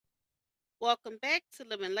Welcome back to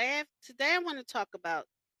Live and Laugh. Today I want to talk about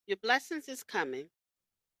your blessings is coming.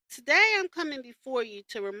 Today I'm coming before you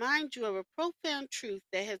to remind you of a profound truth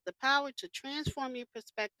that has the power to transform your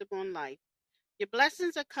perspective on life. Your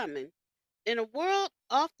blessings are coming. In a world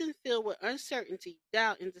often filled with uncertainty,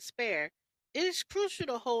 doubt, and despair, it is crucial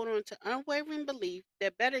to hold on to unwavering belief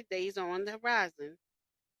that better days are on the horizon.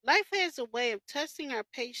 Life has a way of testing our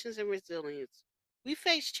patience and resilience. We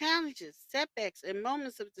face challenges, setbacks, and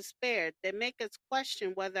moments of despair that make us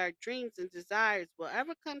question whether our dreams and desires will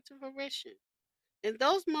ever come to fruition. In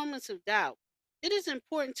those moments of doubt, it is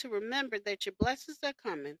important to remember that your blessings are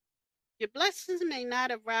coming. Your blessings may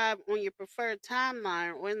not arrive on your preferred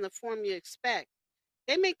timeline or in the form you expect.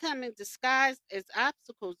 They may come in disguised as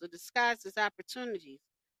obstacles or disguised as opportunities,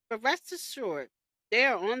 but rest assured, they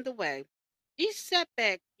are on the way. Each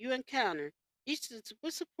setback you encounter, each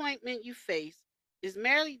disappointment you face, is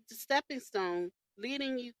merely the stepping stone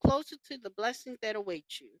leading you closer to the blessings that await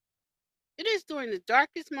you. It is during the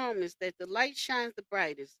darkest moments that the light shines the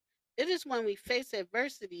brightest. It is when we face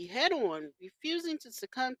adversity head on, refusing to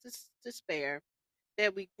succumb to despair,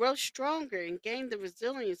 that we grow stronger and gain the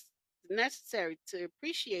resilience necessary to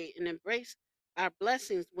appreciate and embrace our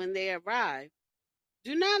blessings when they arrive.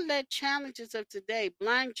 Do not let challenges of today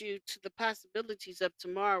blind you to the possibilities of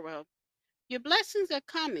tomorrow. Your blessings are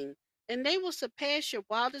coming, and they will surpass your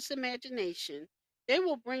wildest imagination. They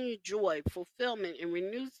will bring you joy, fulfillment, and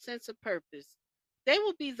renewed sense of purpose. They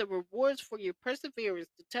will be the rewards for your perseverance,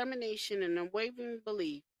 determination, and unwavering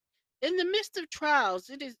belief. In the midst of trials,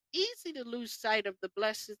 it is easy to lose sight of the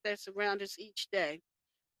blessings that surround us each day.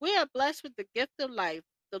 We are blessed with the gift of life,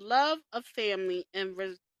 the love of family, and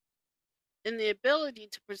the ability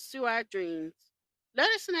to pursue our dreams. Let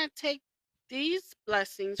us not take these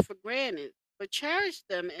blessings for granted, but cherish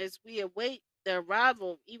them as we await the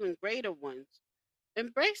arrival of even greater ones.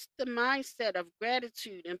 Embrace the mindset of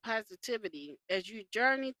gratitude and positivity as you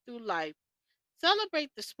journey through life.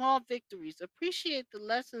 Celebrate the small victories, appreciate the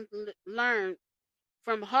lessons learned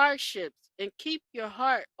from hardships, and keep your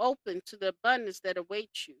heart open to the abundance that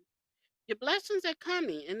awaits you. Your blessings are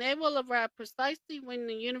coming, and they will arrive precisely when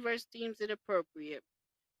the universe deems it appropriate.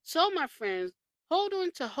 So, my friends, hold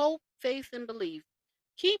on to hope, faith, and belief.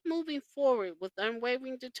 Keep moving forward with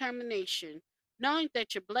unwavering determination, knowing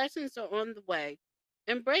that your blessings are on the way.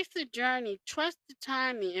 Embrace the journey, trust the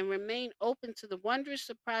timing, and remain open to the wondrous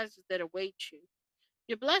surprises that await you.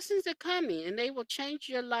 Your blessings are coming, and they will change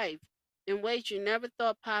your life in ways you never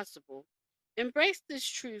thought possible. Embrace this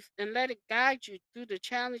truth and let it guide you through the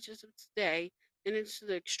challenges of today and into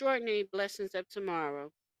the extraordinary blessings of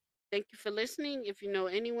tomorrow. Thank you for listening. If you know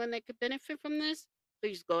anyone that could benefit from this,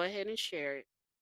 please go ahead and share it.